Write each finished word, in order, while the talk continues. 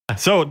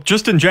So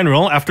just in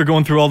general, after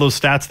going through all those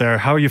stats there,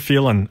 how are you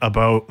feeling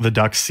about the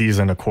Ducks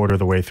season a quarter of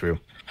the way through?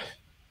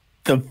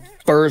 The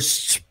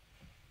first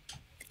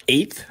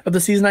eighth of the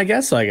season, I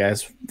guess. So I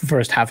guess the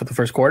first half of the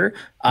first quarter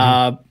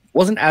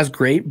wasn't as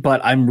great,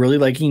 but I'm really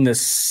liking the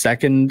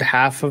second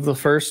half of the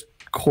first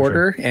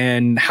quarter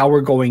and how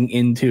we're going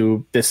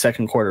into this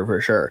second quarter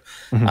for sure.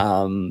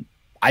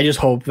 I just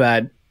hope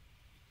that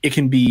it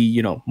can be,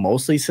 you know,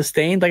 mostly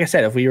sustained. Like I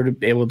said, if we were to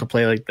be able to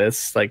play like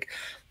this, like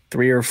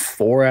 3 or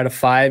 4 out of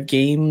 5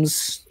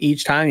 games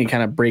each time, you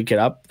kind of break it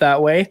up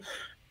that way,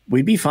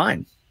 we'd be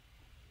fine.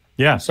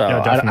 Yeah. So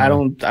yeah, I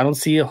don't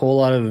see a whole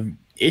lot of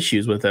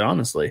issues with it,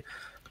 honestly.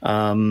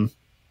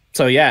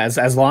 So yeah,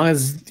 as long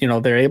as, you know,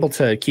 they're able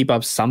to keep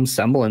up some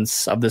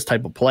semblance of this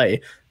type of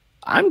play,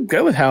 I'm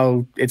good with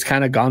how it's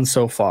kind of gone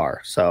so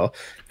far. So,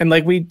 and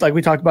like we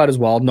talked about as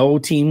well, no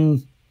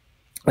team,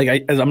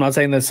 like I'm not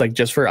saying this like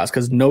just for us,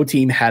 because no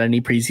team had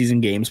any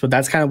preseason games, but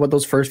that's kind of what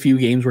those first few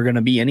games were going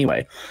to be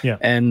anyway. Yeah.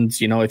 And,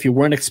 you know, if you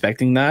weren't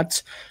expecting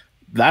that,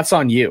 that's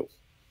on you.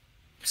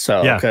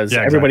 So, because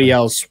everybody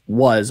else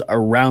was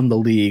around the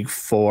league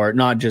for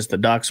not just the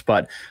Ducks,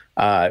 but,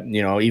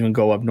 you know, even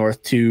go up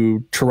north to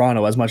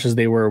Toronto, as much as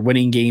they were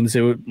winning games,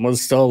 it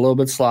was still a little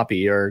bit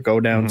sloppy, or go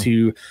down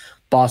to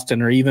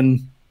Boston or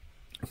even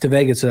to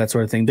Vegas or that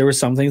sort of thing. There were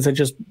some things that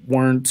just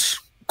weren't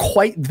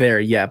quite there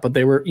yet, but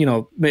they were, you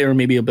know, they were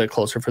maybe a bit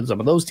closer for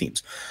some of those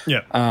teams.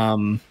 Yeah.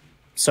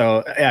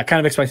 So yeah, kind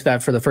of expected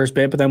that for the first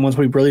bit, but then once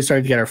we really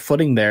started to get our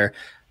footing there,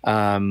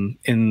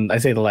 in I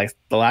say the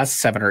last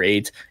 7 or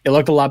 8, it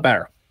looked a lot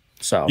better.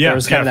 So there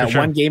was kind of that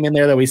one game in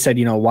there that we said,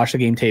 you know, watch the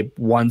game tape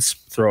once,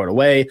 throw it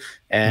away,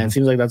 and it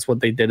seems like that's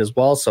what they did as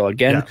well. So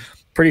again,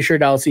 pretty sure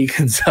Dallas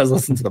Eakins does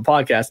listen to the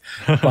podcast,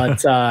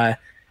 but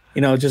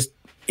you know, just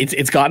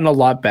it's gotten a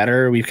lot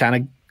better. We've kind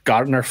of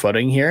gotten our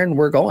footing here, and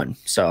we're going.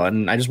 So,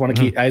 and I just want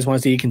to I just want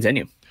to see it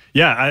continue.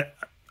 Yeah,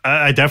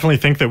 I definitely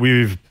think that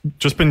we've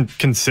just been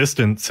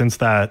consistent since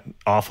that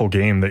awful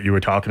game that you were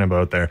talking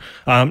about there.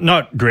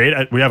 Not great.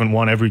 We haven't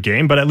won every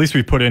game, but at least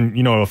we've put in,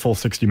 you know, a full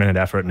 60-minute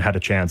effort and had a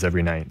chance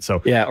every night.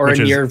 So yeah, or a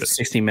near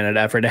 60-minute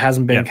effort. It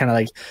hasn't been kind of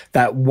like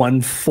that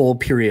one full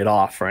period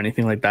off or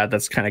anything like that.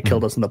 That's kind of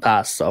killed us in the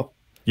past. So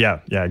yeah,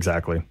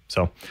 exactly.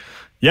 So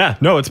yeah,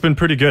 no, it's been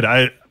pretty good.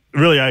 I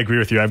agree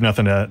with you. I have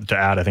nothing to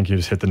add. I think you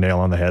just hit the nail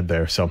on the head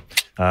there. So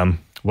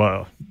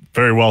well,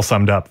 very well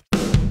summed up.